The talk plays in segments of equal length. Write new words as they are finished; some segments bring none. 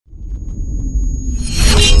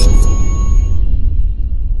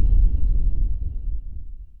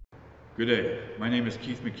Good day. My name is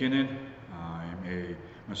Keith Mackinnon. I'm a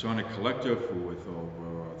Masonic collector with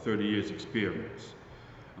over 30 years experience.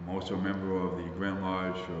 I'm also a member of the Grand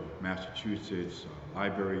Lodge of Massachusetts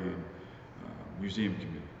Library and Museum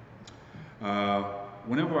Committee.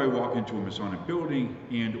 Whenever I walk into a Masonic building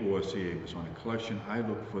and or see a Masonic collection, I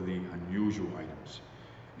look for the unusual items.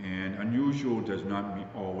 And unusual does not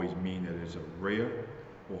always mean that it's a rare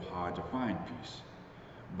or hard to find piece.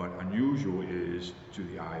 But unusual is to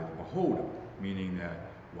the eye of the beholder, meaning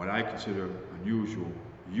that what I consider unusual,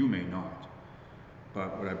 you may not.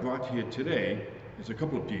 But what I brought here today is a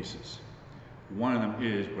couple of pieces. One of them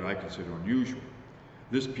is what I consider unusual.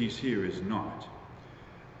 This piece here is not.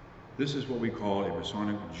 This is what we call a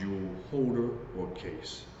Masonic jewel holder or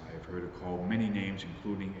case. I have heard it called many names,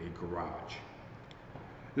 including a garage.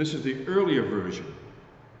 This is the earlier version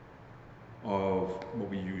of what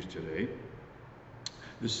we use today.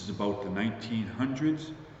 This is about the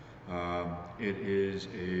 1900s. It is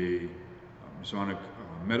a Masonic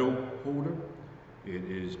metal holder. It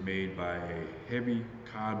is made by a heavy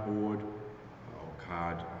cardboard or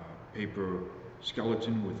card paper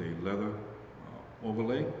skeleton with a leather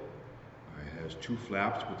overlay. It has two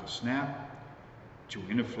flaps with a snap, two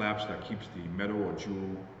inner flaps that keeps the metal or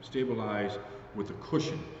jewel stabilized with a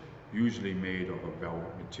cushion, usually made of a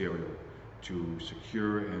velvet material, to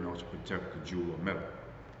secure and also protect the jewel or metal.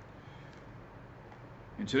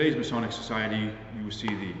 In today's Masonic society, you will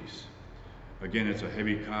see these. Again, it's a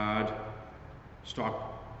heavy card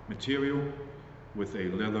stock material with a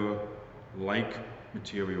leather-like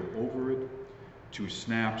material over it, two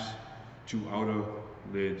snaps, two outer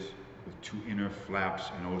lids with two inner flaps,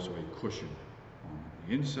 and also a cushion on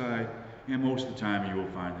the inside. And most of the time, you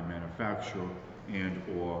will find the manufacturer and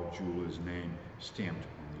or jeweler's name stamped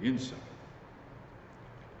on the inside.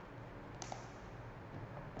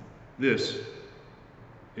 This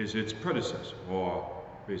is its predecessor, or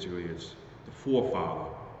basically it's the forefather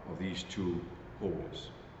of these two holders.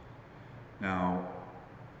 Now,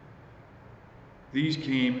 these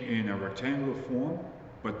came in a rectangular form,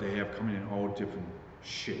 but they have come in all different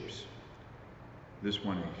shapes. This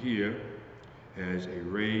one here has a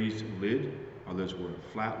raised lid, others with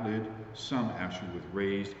a flat lid, some actually with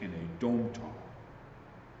raised and a dome top.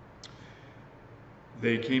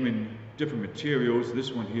 They came in different materials.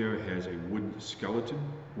 This one here has a wooden skeleton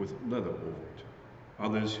with leather over it.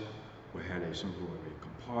 Others had some sort of a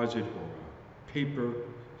composite or a paper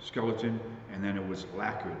skeleton, and then it was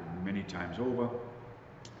lacquered many times over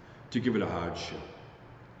to give it a hard shell.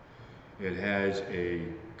 It has a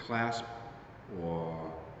clasp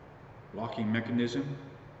or locking mechanism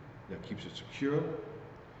that keeps it secure.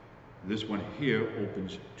 This one here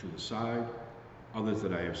opens to the side. Others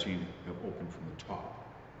that I have seen have opened from the top.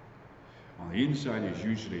 On the inside is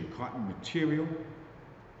usually a cotton material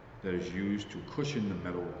that is used to cushion the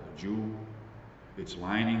metal of the jewel. Its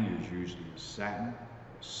lining is usually satin,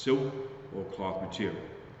 silk, or cloth material.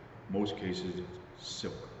 Most cases it's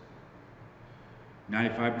silk.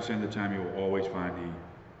 95% of the time you will always find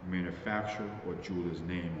the manufacturer or jeweler's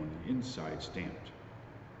name on the inside stamped.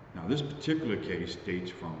 Now this particular case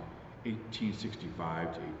dates from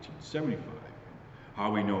 1865 to 1875. How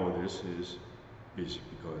we know this is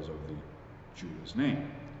because of the jeweler's name.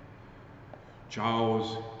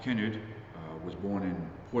 Charles Kennard was born in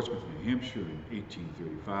Portsmouth, New Hampshire in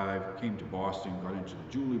 1835, came to Boston, got into the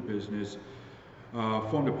jewelry business,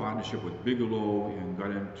 formed a partnership with Bigelow and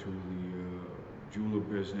got into the jeweler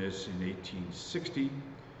business in 1860.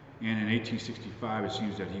 And in 1865, it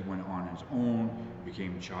seems that he went on his own,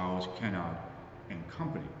 became Charles Kennard and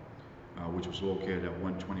Company, which was located at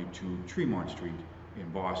 122 Tremont Street in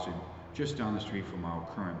Boston, just down the street from our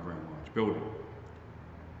current Grand Lodge building.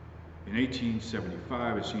 In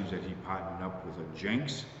 1875, it seems that he partnered up with a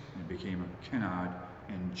Jenks and became a Kennard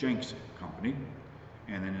and Jenks Company.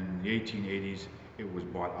 And then in the 1880s, it was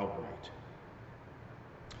bought outright.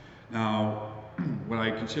 Now, what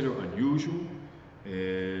I consider unusual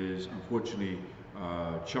is, unfortunately,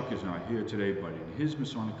 Chuck is not here today, but in his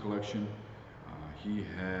Masonic collection, he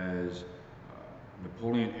has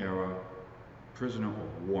Napoleon-era prisoner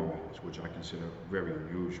of war medals, which I consider very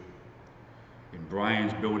unusual. In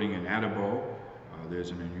Brian's building in Attleboro, there's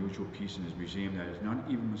an unusual piece in his museum that is not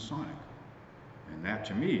even Masonic. And that,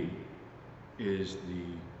 to me, is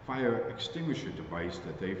the fire extinguisher device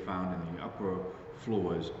that they found in the upper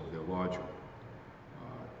floors of their lodge room.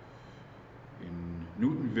 In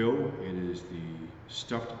Newtonville, it is the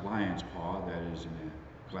stuffed lion's paw that is in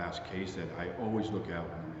a glass case that I always look at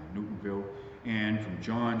when I'm in Newtonville. And from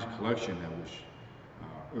John's collection that was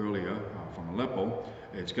earlier from Aleppo,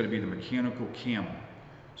 it's going to be the mechanical camel.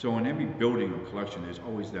 So in every building or collection, there's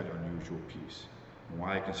always that unusual piece. And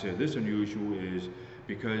why I consider this unusual is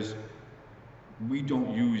because we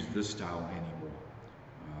don't use this style anymore.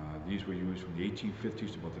 These were used from the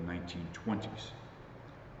 1850s to about the 1920s.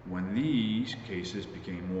 When these cases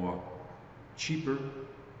became more cheaper,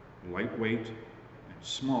 lightweight, and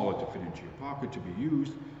smaller to fit into your pocket to be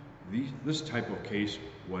used, this type of case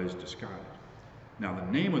was discarded. Now the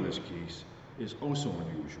name of this case is also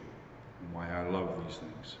unusual, and why I love these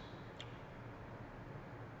things.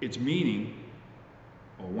 Its meaning,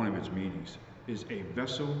 or one of its meanings, is a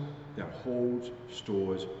vessel that holds,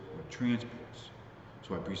 stores, or transports.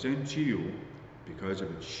 So I present to you, because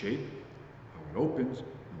of its shape, how it opens,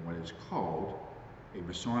 and what is called a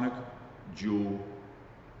Masonic jewel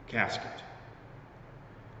casket.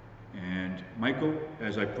 And Michael,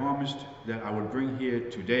 as I promised that I would bring here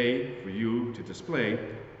today for you to display,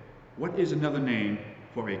 what is another name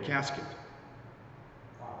for a casket?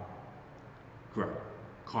 Coffin. Correct,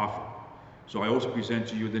 coffin. So I also present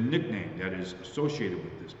to you the nickname that is associated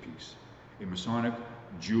with this piece, a Masonic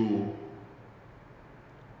jewel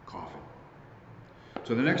coffin.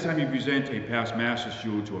 So the next time you present a past master's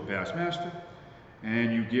jewel to a past master,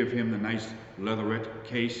 and you give him the nice leatherette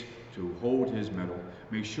case to hold his metal,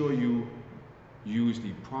 make sure you use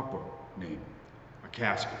the proper name, a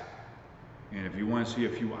casket. And if you want to see a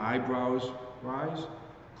few eyebrows rise,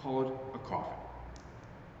 call it a coffin.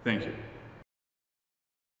 Thank you.